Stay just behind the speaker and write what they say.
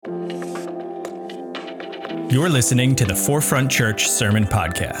You're listening to the Forefront Church Sermon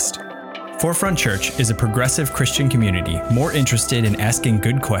Podcast. Forefront Church is a progressive Christian community more interested in asking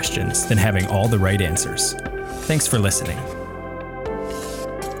good questions than having all the right answers. Thanks for listening.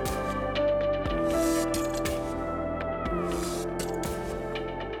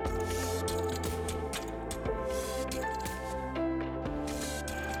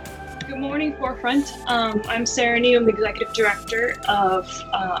 Good morning, Forefront. I'm Sarah New. I'm the Executive Director of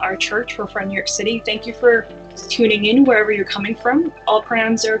our church, Forefront New York City. Thank you for tuning in wherever you're coming from. All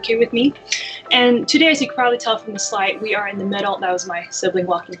pronouns are okay with me. And today, as you can probably tell from the slide, we are in the middle, that was my sibling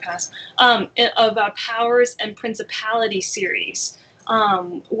walking past, of our Powers and Principalities series,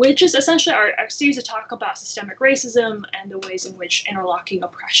 which is essentially our series to talk about systemic racism and the ways in which interlocking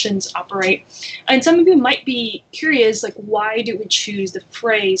oppressions operate. And some of you might be curious, like, why do we choose the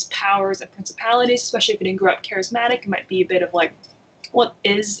phrase powers and principalities, especially if you didn't grow up charismatic? It might be a bit of like, what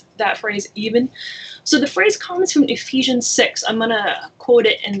is that phrase even? So the phrase comes from Ephesians 6. I'm going to quote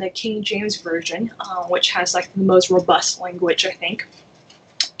it in the King James Version, which has like the most robust language, I think.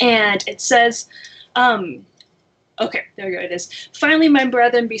 And it says, okay, there you go, it is. Finally, my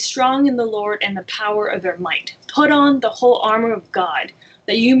brethren, be strong in the Lord and the power of their might. Put on the whole armor of God,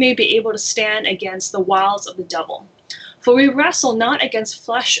 that you may be able to stand against the wiles of the devil. For we wrestle not against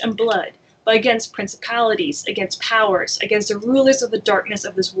flesh and blood, but against principalities, against powers, against the rulers of the darkness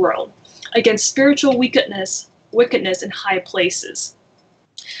of this world, against spiritual wickedness in high places.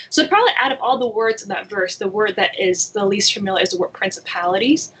 So probably out of all the words in that verse, the word that is the least familiar is the word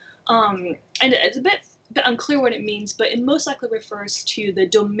principalities. And it's a bit unclear what it means, but it most likely refers to the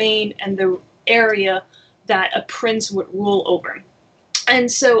domain and the area that a prince would rule over. And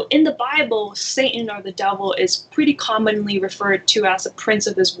so in the Bible, Satan or the devil is pretty commonly referred to as a prince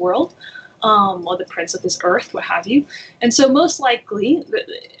of this world, or the prince of this earth, what have you. And so most likely,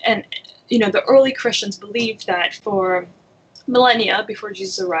 and the early Christians believed that for millennia before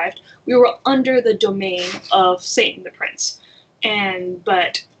Jesus arrived, we were under the domain of Satan, the prince.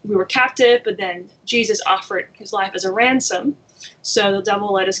 But we were captive, but then Jesus offered his life as a ransom. So the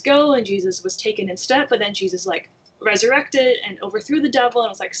devil let us go, and Jesus was taken instead. But then Jesus resurrected and overthrew the devil, and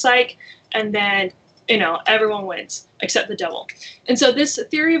it was like, psych. And then, everyone wins except the devil. And so this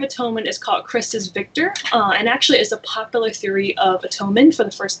theory of atonement is called Christus Victor, and actually is a popular theory of atonement for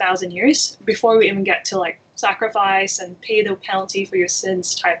the first 1,000 years before we even get to sacrifice and pay the penalty for your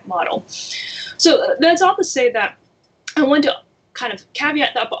sins type model. So that's all to say that I want to kind of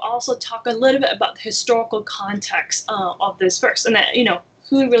caveat that, but also talk a little bit about the historical context of this verse. And that,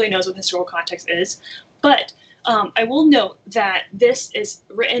 who really knows what the historical context is. But I will note that this is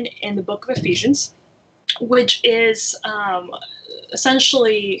written in the book of Ephesians, which is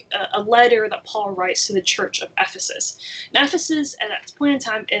essentially a letter that Paul writes to the church of Ephesus. And Ephesus, at that point in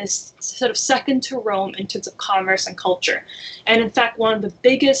time, is sort of second to Rome in terms of commerce and culture. And in fact, one of the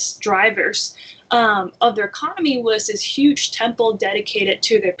biggest drivers of their economy was this huge temple dedicated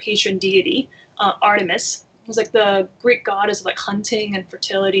to their patron deity, Artemis. It was like the Greek goddess of hunting and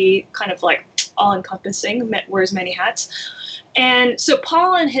fertility, kind of all-encompassing, wears many hats. And so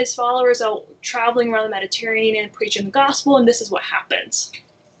Paul and his followers are traveling around the Mediterranean and preaching the gospel, and this is what happens.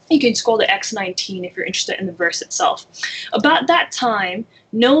 You can scroll to Acts 19 if you're interested in the verse itself. About that time,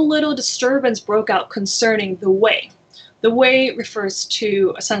 no little disturbance broke out concerning the way. The way refers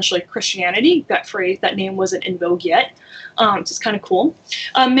to essentially Christianity. That name wasn't in vogue yet. So it's kind of cool.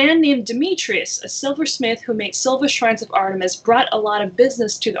 A man named Demetrius, a silversmith who made silver shrines of Artemis, brought a lot of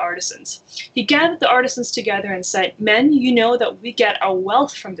business to the artisans. He gathered the artisans together and said, "Men, you know that we get our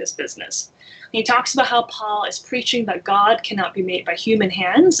wealth from this business." And he talks about how Paul is preaching that God cannot be made by human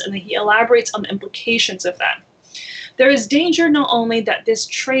hands, and then he elaborates on the implications of that. There is danger not only that this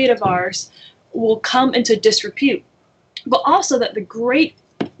trade of ours will come into disrepute, but also that the great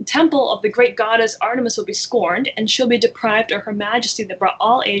temple of the great goddess Artemis will be scorned, and she'll be deprived of her majesty that brought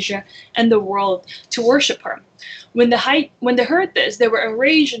all Asia and the world to worship her. When they heard this, they were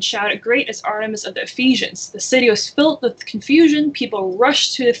enraged and shouted, "Great is Artemis of the Ephesians." The city was filled with confusion. People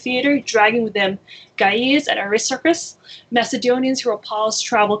rushed to the theater, dragging with them Gaius and Aristarchus, Macedonians who were Paul's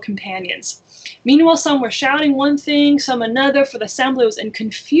travel companions. Meanwhile, some were shouting one thing, some another, for the assembly was in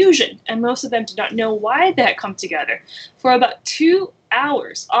confusion, and most of them did not know why they had come together. For about 2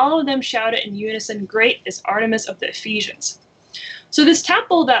 hours, all of them shouted in unison, "Great is Artemis of the Ephesians." So this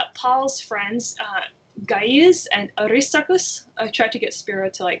temple that Paul's friends, Gaius and Aristarchus, I tried to get Spiro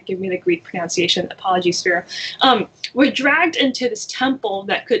to give me the Greek pronunciation, apologies Spiro, were dragged into this temple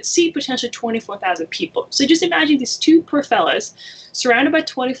that could seat potentially 24,000 people. So just imagine these two poor fellas surrounded by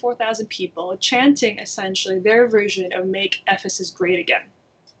 24,000 people chanting essentially their version of "Make Ephesus Great Again."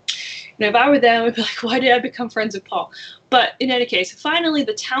 if I were them, I'd be like, why did I become friends with Paul? But in any case, finally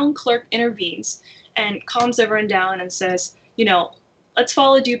the town clerk intervenes and calms everyone down and says, let's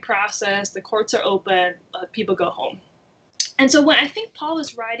follow due process. The courts are open. People go home. And so when I think Paul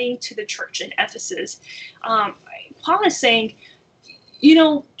is writing to the church in Ephesus, Paul is saying,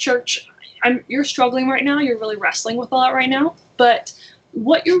 church, you're struggling right now. You're really wrestling with a lot right now. But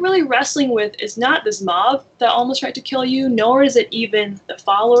what you're really wrestling with is not this mob that almost tried to kill you, nor is it even the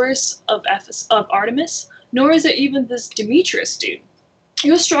followers of Artemis, nor is it even this Demetrius dude.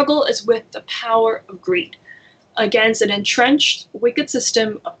 Your struggle is with the power of greed against an entrenched, wicked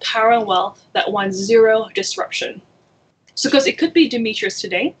system of power and wealth that wants zero disruption. So because it could be Demetrius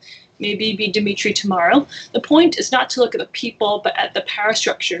today, maybe be Dimitri tomorrow, the point is not to look at the people, but at the power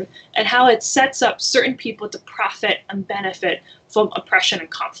structure and how it sets up certain people to profit and benefit from oppression and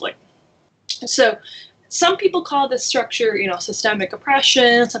conflict. So some people call this structure, systemic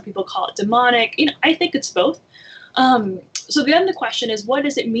oppression. Some people call it demonic. I think it's both. So then the question is, what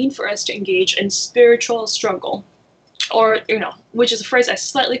does it mean for us to engage in spiritual struggle? Or, which is a phrase I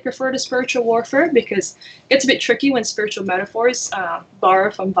slightly prefer to spiritual warfare because it gets a bit tricky when spiritual metaphors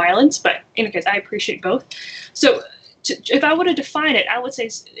borrow from violence. But in any case, I appreciate both. So if I were to define it, I would say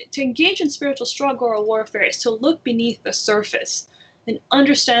to engage in spiritual struggle or warfare is to look beneath the surface and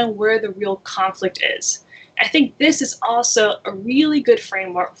understand where the real conflict is. I think this is also a really good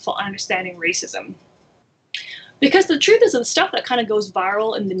framework for understanding racism. Because the truth is, the stuff that kind of goes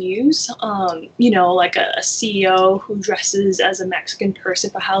viral in the news, like a CEO who dresses as a Mexican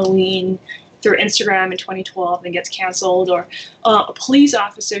person for Halloween through Instagram in 2012 and gets canceled, or a police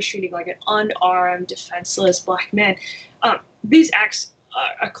officer shooting like an unarmed, defenseless black man. These acts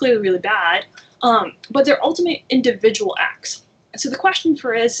are clearly really bad, but they're ultimately individual acts. So the question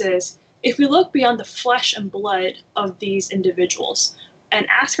for us is, if we look beyond the flesh and blood of these individuals and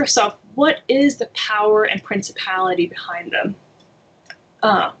ask ourselves, what is the power and principality behind them?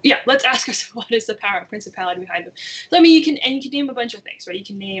 Let's ask ourselves, what is the power and principality behind them? So, you can name a bunch of things, right? You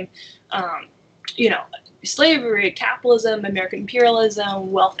can name, slavery, capitalism, American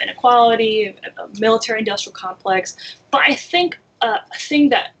imperialism, wealth inequality, military-industrial complex. But I think a thing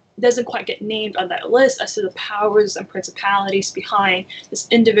that doesn't quite get named on that list as to the powers and principalities behind this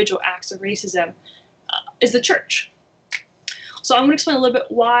individual acts of racism is the church. So I'm going to explain a little bit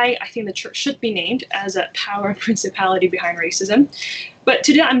why I think the church should be named as a power and principality behind racism. But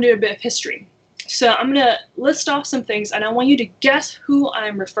today I'm doing a bit of history. So I'm going to list off some things, and I want you to guess who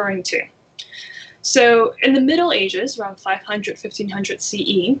I'm referring to. So in the Middle Ages, around 500, 1500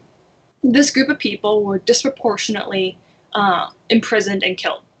 CE, this group of people were disproportionately imprisoned and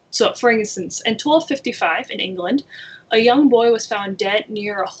killed. So for instance, in 1255 in England, a young boy was found dead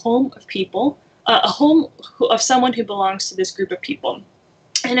near a home of people, a home of someone who belongs to this group of people.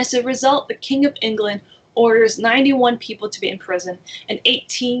 And as a result, the King of England orders 91 people to be imprisoned, and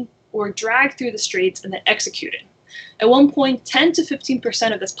 18 were dragged through the streets and then executed. At one point, 10 to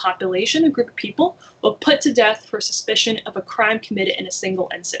 15% of this population, a group of people, were put to death for suspicion of a crime committed in a single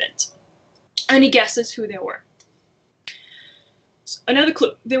incident. Any guesses who they were? Another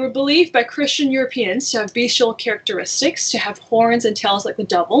clue, they were believed by Christian Europeans to have bestial characteristics, to have horns and tails like the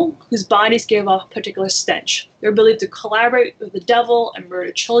devil, whose bodies gave off a particular stench. They were believed to collaborate with the devil and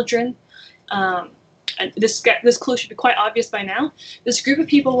murder children. And this clue should be quite obvious by now. This group of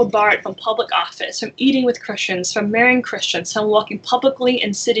people were barred from public office, from eating with Christians, from marrying Christians, from walking publicly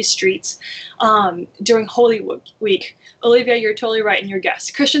in city streets during Holy Week. Olivia, you're totally right in your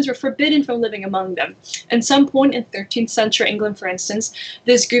guess. Christians were forbidden from living among them. At some point in 13th century England, for instance,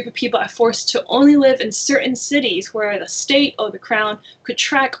 this group of people are forced to only live in certain cities where the state or the crown could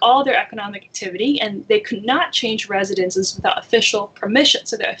track all their economic activity, and they could not change residences without official permission.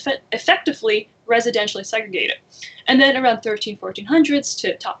 So they're effectively residentially segregated. And then around 1400s,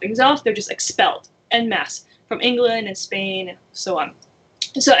 to top things off, they're just expelled en masse from England and Spain and so on.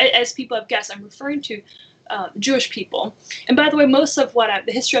 So as people have guessed, I'm referring to Jewish people. And by the way, most of the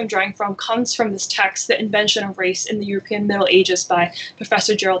history I'm drawing from comes from this text, The Invention of Race in the European Middle Ages by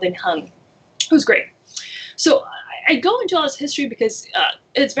Professor Geraldine Hung. It was great. So I go into all this history because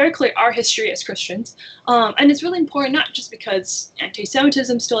it's very clear our history as Christians. And it's really important, not just because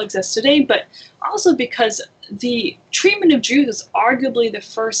anti-Semitism still exists today, but also because the treatment of Jews is arguably the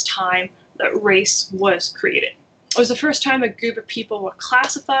first time that race was created. It was the first time a group of people were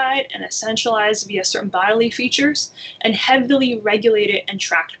classified and essentialized via certain bodily features and heavily regulated and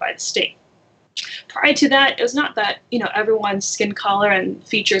tracked by the state. Prior to that, it was not that, everyone's skin color and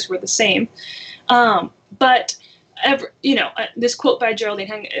features were the same. But this quote by Geraldine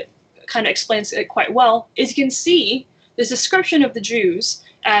Hung kind of explains it quite well. As you can see, this description of the Jews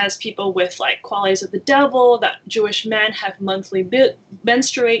as people with like qualities of the devil, that Jewish men have monthly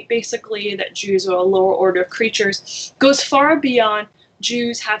menstruate, basically, that Jews are a lower order of creatures, goes far beyond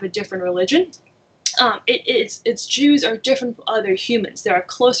Jews have a different religion. It's Jews are different from other humans. They are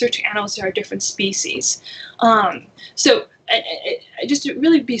closer to animals. They are different species. So just to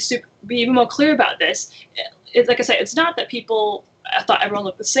really be even more clear about this, like I said, it's not that people thought everyone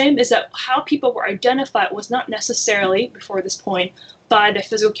looked the same. Is that how people were identified was not necessarily, before this point, by their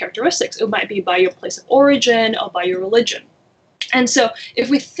physical characteristics. It might be by your place of origin or by your religion. And so if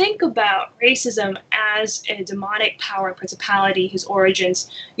we think about racism as a demonic power and principality whose origins,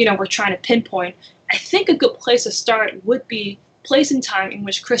 we're trying to pinpoint, I think a good place to start would be place and time in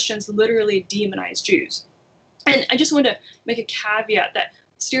which Christians literally demonize Jews. And I just want to make a caveat that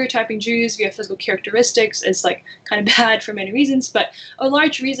stereotyping Jews via physical characteristics is like kind of bad for many reasons, but a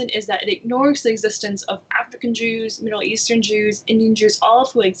large reason is that it ignores the existence of African Jews, Middle Eastern Jews, Indian Jews, all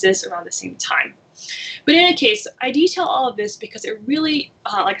of who exist around the same time. But in any case, I detail all of this because it really,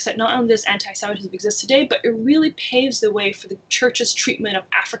 like I said, not only does anti-Semitism exist today, but it really paves the way for the church's treatment of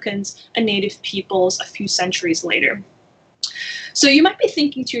Africans and Native peoples a few centuries later. So you might be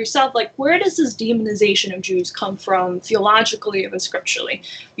thinking to yourself, like, where does this demonization of Jews come from theologically or even scripturally?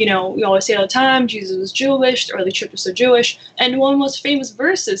 We always say all the time, Jesus was Jewish, the early church was so Jewish, and one of the most famous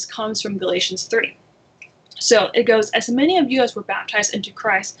verses comes from Galatians 3. So it goes, as many of you as were baptized into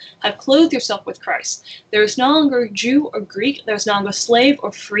Christ have clothed yourself with Christ. There is no longer Jew or Greek, there is no longer slave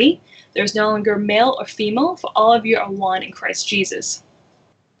or free, there is no longer male or female, for all of you are one in Christ Jesus.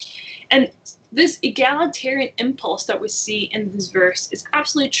 And this egalitarian impulse that we see in this verse is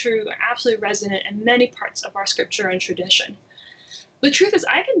absolutely true and absolutely resonant in many parts of our scripture and tradition. The truth is,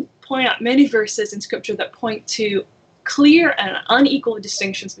 I can point out many verses in scripture that point to clear and unequal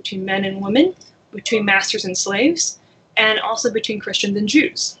distinctions between men and women, between masters and slaves, and also between Christians and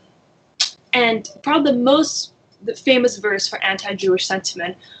Jews. And probably the famous verse for anti-Jewish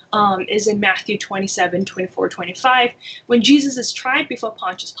sentiment is in Matthew 27, 24, 25, when Jesus is tried before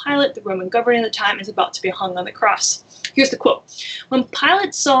Pontius Pilate, the Roman governor at the time, is about to be hung on the cross. Here's the quote. When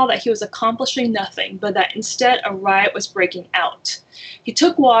Pilate saw that he was accomplishing nothing, but that instead a riot was breaking out, he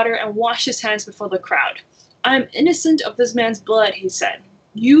took water and washed his hands before the crowd. I am innocent of this man's blood, he said.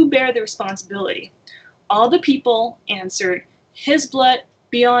 You bear the responsibility. All the people answered, his blood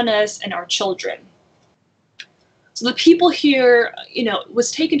be on us and our children. So the people here,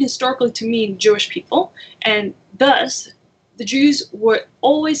 was taken historically to mean Jewish people, and thus the Jews would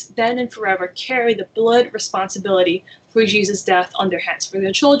always, then and forever, carry the blood responsibility for Jesus' death on their hands, for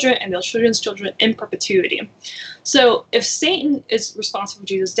their children and their children's children in perpetuity. So if Satan is responsible for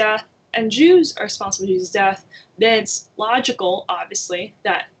Jesus' death, and Jews are responsible for Jesus' death, then it's logical, obviously,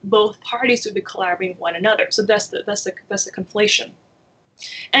 that both parties would be collaborating with one another. So that's the conflation.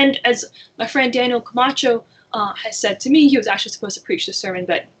 And as my friend Daniel Camacho has said to me, he was actually supposed to preach the sermon,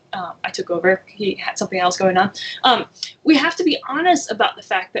 but I took over. He had something else going on. We have to be honest about the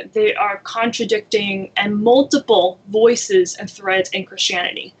fact that there are contradicting and multiple voices and threads in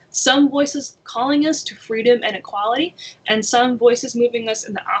Christianity. Some voices calling us to freedom and equality, and some voices moving us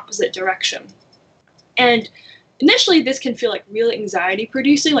in the opposite direction. And initially, this can feel like real anxiety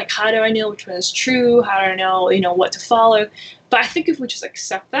producing, like how do I know which one is true? How do I know, what to follow? But I think if we just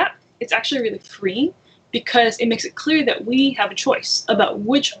accept that, it's actually really freeing, because it makes it clear that we have a choice about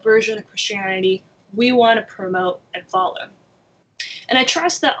which version of Christianity we want to promote and follow. And I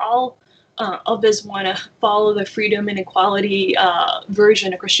trust that all of us want to follow the freedom and equality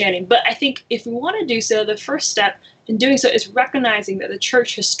version of Christianity. But I think if we want to do so, the first step in doing so is recognizing that the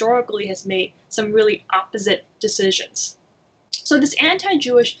church historically has made some really opposite decisions. So this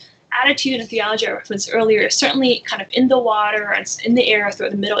anti-Jewish attitude and theology I referenced earlier is certainly kind of in the water and in the air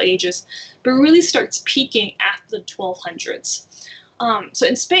throughout the Middle Ages, but really starts peaking after the 1200s. So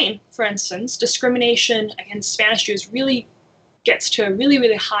in Spain, for instance, discrimination against Spanish Jews really gets to a really,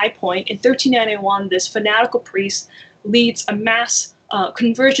 really high point. In 1391, this fanatical priest leads a mass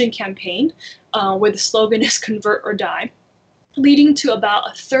conversion campaign where the slogan is "Convert or Die," leading to about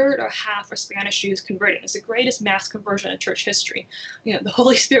a third or half of Spanish Jews converting. It's the greatest mass conversion in church history. The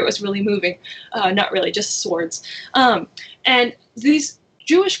Holy Spirit was really moving, not really, just swords. And these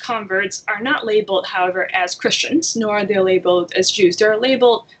Jewish converts are not labeled, however, as Christians, nor are they labeled as Jews. They're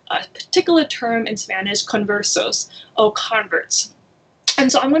labeled a particular term in Spanish, conversos, or converts.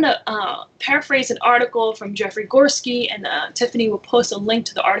 And so I'm going to paraphrase an article from Jeffrey Gorski, and Tiffany will post a link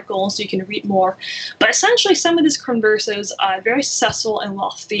to the article so you can read more. But essentially, some of these conversos are very successful and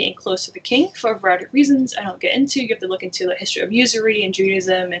wealthy and close to the king for a variety of reasons I don't get into. You have to look into the history of usury and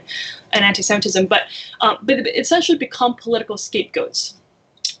Judaism and anti-Semitism, but essentially become political scapegoats.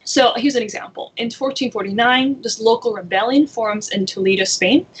 So here's an example. In 1449, this local rebellion forms in Toledo,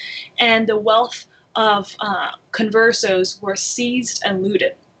 Spain, and the wealth of conversos were seized and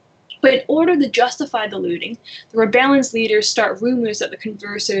looted. But in order to justify the looting, the rebellion's leaders start rumors that the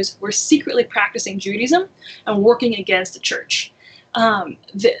conversos were secretly practicing Judaism and working against the church.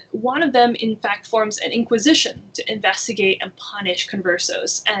 One of them, in fact, forms an inquisition to investigate and punish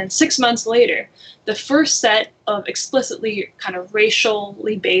conversos. And 6 months later, the first set of explicitly kind of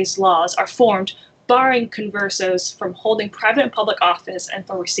racially based laws are formed, barring conversos from holding private and public office and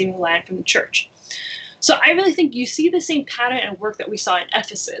from receiving land from the church. So I really think you see the same pattern and work that we saw in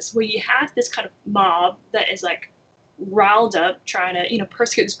Ephesus, where you have this kind of mob that is like riled up, trying to,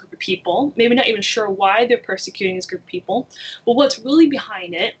 persecute this group of people, maybe not even sure why they're persecuting this group of people. But what's really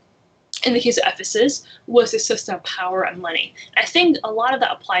behind it, in the case of Ephesus, was the system of power and money. I think a lot of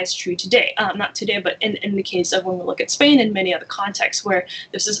that applies true today. Not today, but in the case of when we look at Spain and many other contexts where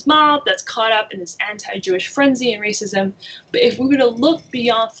there's this mob that's caught up in this anti-Jewish frenzy and racism. But if we were to look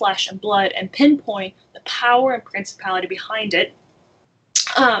beyond flesh and blood and pinpoint the power and principality behind it,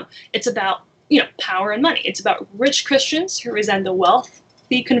 it's about power and money. It's about rich Christians who resent the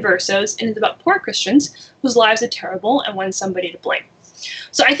wealthy conversos, and it's about poor Christians whose lives are terrible and want somebody to blame.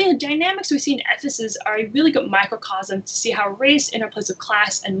 So I think the dynamics we see in Ephesus are a really good microcosm to see how race interplays with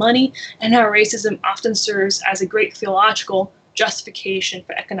class and money, and how racism often serves as a great theological justification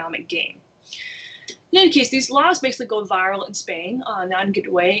for economic gain. In any case, these laws basically go viral in Spain, not in a good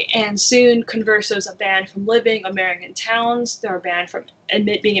way, and soon conversos are banned from living or marrying in towns. They're banned from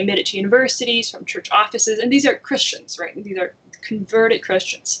being admitted to universities, from church offices, and these are Christians, right? These are converted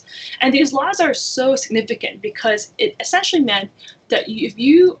Christians. And these laws are so significant because it essentially meant that if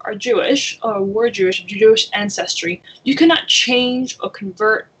you are Jewish or were Jewish, Jewish ancestry, you cannot change or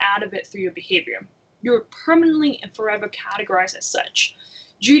convert out of it through your behavior. You're permanently and forever categorized as such.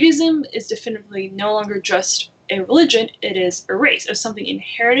 Judaism is definitively no longer just a religion, it is a race. It's something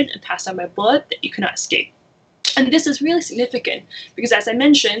inherited and passed down by blood that you cannot escape. And this is really significant because, as I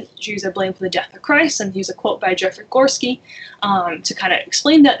mentioned, Jews are blamed for the death of Christ, and here's a quote by Jeffrey Gorski to kind of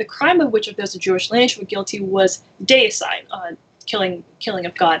explain that the crime of which of those of Jewish lineage were guilty was deicide, killing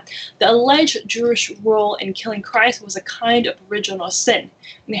of God. The alleged Jewish role in killing Christ was a kind of original sin,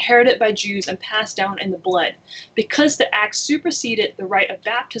 inherited by Jews and passed down in the blood. Because the act superseded the rite of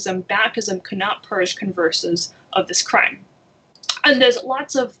baptism, baptism could not purge conversos of this crime. And there's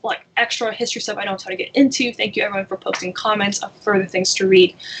lots of extra history stuff I don't want to get into. Thank you everyone for posting comments of further things to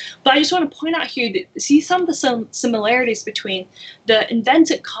read. But I just want to point out here that see some of the similarities between the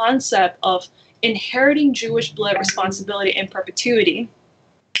invented concept of inheriting Jewish blood responsibility in perpetuity,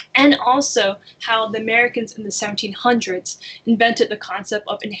 and also how the Americans in the 1700s invented the concept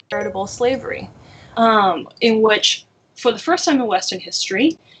of inheritable slavery, in which, for the first time in Western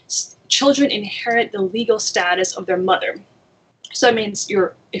history, children inherit the legal status of their mother. So that means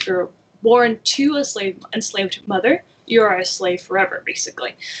if you're born to a enslaved mother, you are a slave forever,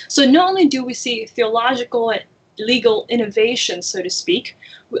 basically. So not only do we see theological and legal innovations, so to speak,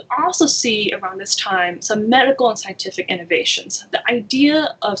 we also see around this time some medical and scientific innovations. The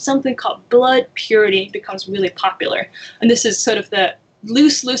idea of something called blood purity becomes really popular. And this is sort of the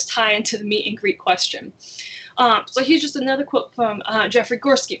loose tie into the meat and Greek question. So here's just another quote from Jeffrey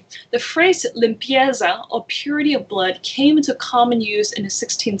Gorski. The phrase limpieza, or purity of blood, came into common use in the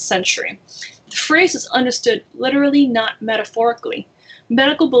 16th century. The phrase is understood literally, not metaphorically.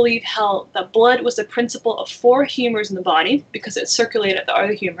 Medical belief held that blood was the principle of 4 humors in the body because it circulated the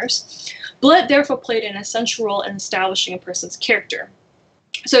other humors. Blood therefore played an essential role in establishing a person's character.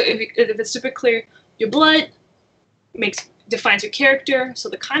 So if it's super clear, your blood defines your character. So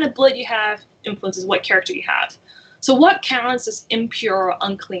the kind of blood you have influences what character you have. So what counts as impure or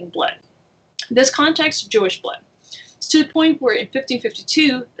unclean blood? In this context, Jewish blood. To the point where in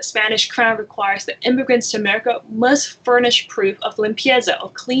 1552, the Spanish crown requires that immigrants to America must furnish proof of limpieza,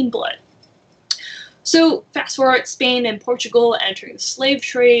 of clean blood. So fast forward, Spain and Portugal entering the slave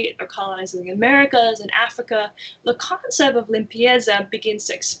trade, they're colonizing the Americas and Africa. The concept of limpieza begins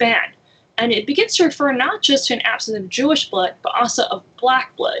to expand, and it begins to refer not just to an absence of Jewish blood, but also of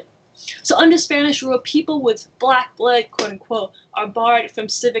black blood. So under Spanish rule, people with black blood, quote unquote, are barred from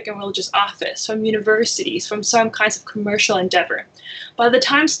civic and religious office, from universities, from some kinds of commercial endeavor. By the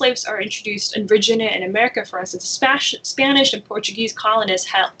time slaves are introduced in Virginia and America, for instance, Spanish and Portuguese colonists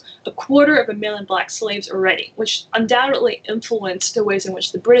held 250,000 black slaves already, which undoubtedly influenced the ways in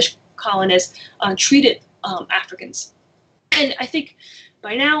which the British colonists treated Africans. And I think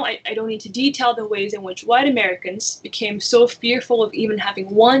by now, I don't need to detail the ways in which white Americans became so fearful of even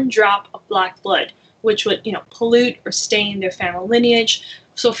having one drop of black blood, which would, pollute or stain their family lineage,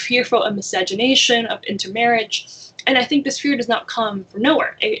 so fearful of miscegenation, of intermarriage. And I think this fear does not come from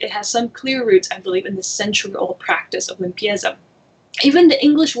nowhere. It has some clear roots, I believe, in the century-old practice of limpieza. Even the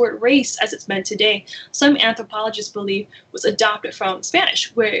English word race, as it's meant today, some anthropologists believe was adopted from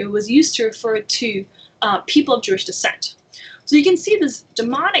Spanish, where it was used to refer to people of Jewish descent. So you can see this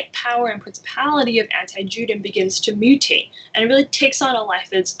demonic power and principality of anti-Judaism begins to mutate and it really takes on a life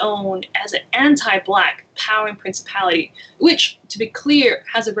of its own as an anti-black power and principality, which, to be clear,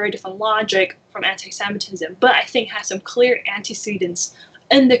 has a very different logic from anti-Semitism, but I think has some clear antecedents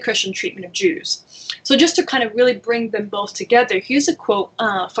in the Christian treatment of Jews. So just to kind of really bring them both together, here's a quote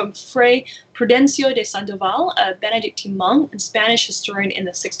from Fray Prudencio de Sandoval, a Benedictine monk and Spanish historian in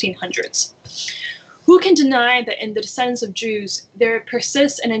the 1600s. Who can deny that in the descendants of Jews there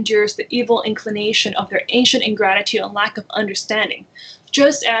persists and endures the evil inclination of their ancient ingratitude and lack of understanding,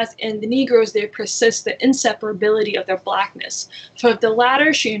 just as in the Negroes there persists the inseparability of their blackness. For if the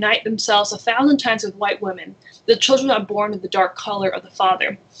latter should unite themselves 1,000 times with white women, the children are born of the dark color of the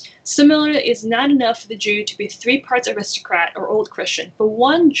father. Similarly, it is not enough for the Jew to be 3 parts aristocrat or old Christian, for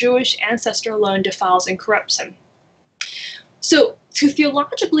one Jewish ancestor alone defiles and corrupts him. So to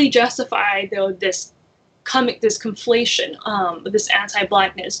theologically justify, though, this conflation, this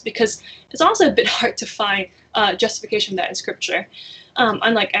anti-blackness, because it's also a bit hard to find justification of that in Scripture,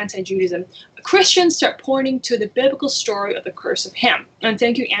 unlike anti-Judaism, Christians start pointing to the biblical story of the curse of Ham. And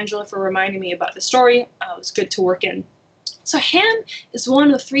thank you, Angela, for reminding me about the story. It was good to work in. So Ham is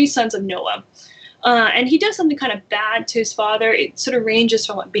one of the 3 sons of Noah. And he does something kind of bad to his father. It sort of ranges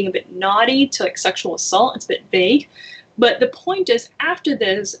from being a bit naughty to sexual assault. It's a bit vague. But the point is, after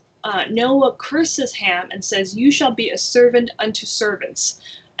this, Noah curses Ham and says, "You shall be a servant unto servants."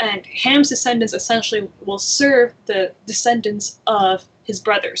 And Ham's descendants essentially will serve the descendants of his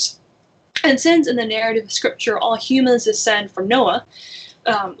brothers. And since in the narrative of Scripture all humans descend from Noah,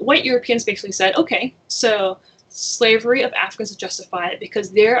 white Europeans basically said, okay, so slavery of Africans is justified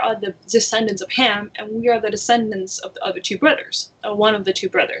because they are the descendants of Ham and we are the descendants of the other 2 brothers, or one of the 2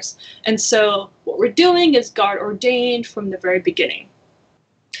 brothers. And so what we're doing is God ordained from the very beginning.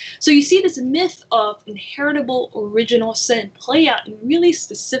 So you see this myth of inheritable original sin play out in really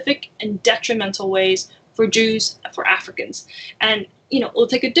specific and detrimental ways for Jews and for Africans. And, we'll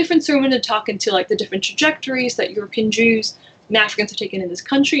take a different sermon to talk into the different trajectories that European Jews and Africans have taken in this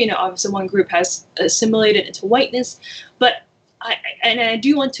country. Obviously one group has assimilated into whiteness, but I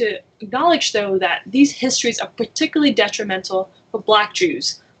do want to acknowledge, though, that these histories are particularly detrimental for Black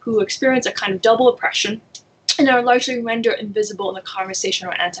Jews who experience a kind of double oppression and are largely rendered invisible in the conversation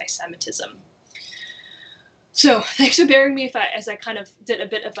on anti-Semitism. So thanks for bearing me as I kind of did a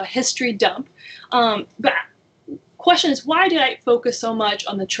bit of a history dump. But question is, why did I focus so much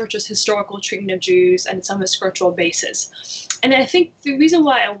on the church's historical treatment of Jews and some of the scriptural basis? And I think the reason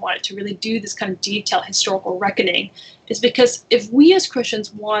why I wanted to really do this kind of detailed historical reckoning is because if we as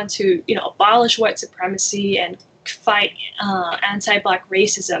Christians want to, abolish white supremacy and fight anti-Black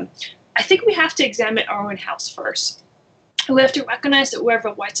racism, I think we have to examine our own house first. We have to recognize that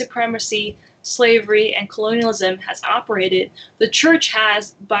wherever white supremacy, slavery, and colonialism has operated, the church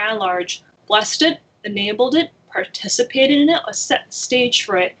has, by and large, blessed it, enabled it, participated in it, or set the stage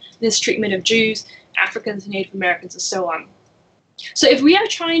for it, this treatment of Jews, Africans, Native Americans, and so on. So if we are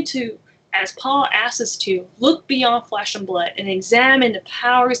trying to, as Paul asks us to, look beyond flesh and blood and examine the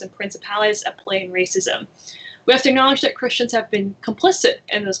powers and principalities at play in racism, we have to acknowledge that Christians have been complicit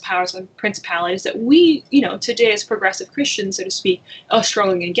in those powers and principalities that we, today as progressive Christians, so to speak, are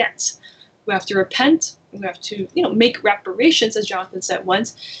struggling against. We have to repent. We have to, make reparations, as Jonathan said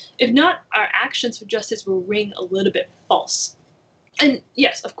once. If not, our actions for justice will ring a little bit false. And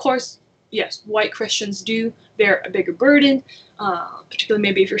yes, of course, white Christians do bear a bigger burden, particularly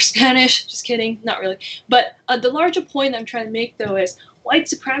maybe if you're Spanish. Just kidding, not really. But the larger point I'm trying to make, though, is white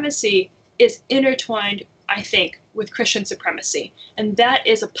supremacy is intertwined, I think, with Christian supremacy. And that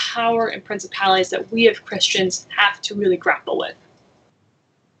is a power and principalities that we as Christians have to really grapple with.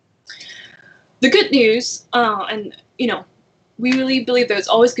 The good news, we really believe there's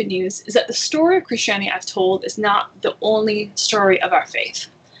always good news, is that the story of Christianity I've told is not the only story of our faith.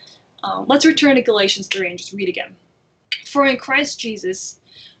 Let's return to Galatians 3 and just read again. For in Christ Jesus,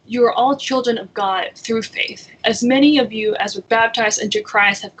 you are all children of God through faith. As many of you as were baptized into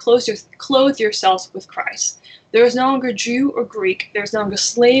Christ have clothed yourselves with Christ. There is no longer Jew or Greek. There is no longer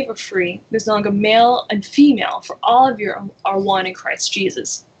slave or free. There is no longer male and female, for all of you are one in Christ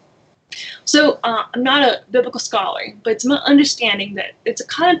Jesus. So I'm not a biblical scholar, but it's my understanding that it's a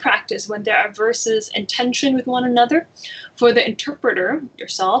common practice when there are verses in tension with one another for the interpreter,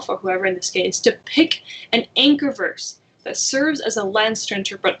 yourself or whoever in this case, to pick an anchor verse that serves as a lens to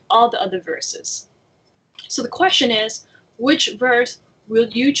interpret all the other verses. So the question is, which verse will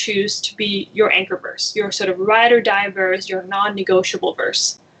you choose to be your anchor verse, your sort of ride or die verse, your non-negotiable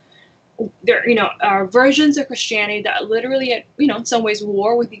verse? There, are versions of Christianity that literally, in some ways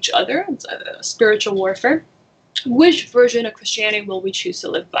war with each other. It's a spiritual warfare. Which version of Christianity will we choose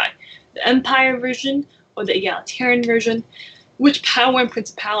to live by? The empire version or the egalitarian version? Which power and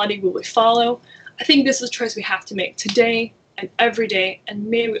principality will we follow? I think this is a choice we have to make today and every day, and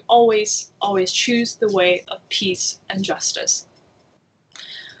may we always, always choose the way of peace and justice.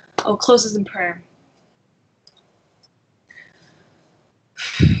 I'll close this in prayer.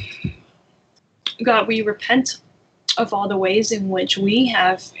 God, we repent of all the ways in which we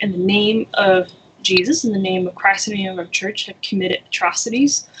have, in the name of Jesus, in the name of Christ, in the name of our church, have committed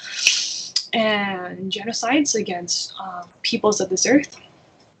atrocities and genocides against peoples of this earth,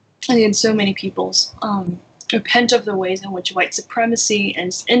 and against so many peoples. Repent of the ways in which white supremacy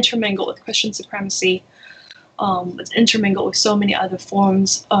is intermingled with Christian supremacy. It's intermingled with so many other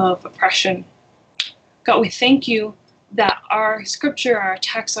forms of oppression. God, we thank you that our scripture, our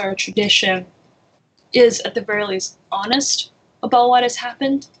text, our tradition is at the very least honest about what has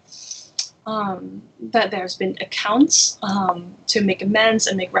happened, that there's been accounts to make amends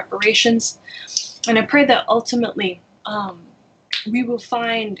and make reparations. And I pray that ultimately we will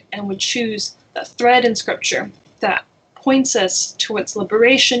find and would choose that thread in scripture that points us towards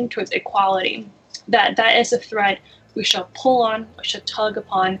liberation, towards equality, that is a thread we shall pull on, we shall tug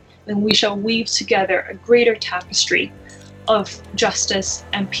upon, and we shall weave together a greater tapestry of justice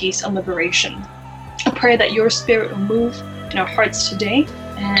and peace and liberation. I pray that your spirit will move in our hearts today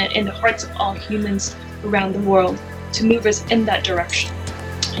and in the hearts of all humans around the world to move us in that direction.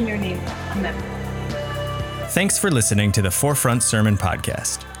 In your name, amen. Thanks for listening to the Forefront Sermon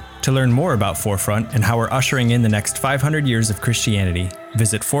Podcast. To learn more about Forefront and how we're ushering in the next 500 years of Christianity,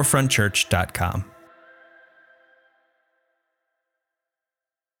 visit forefrontchurch.com.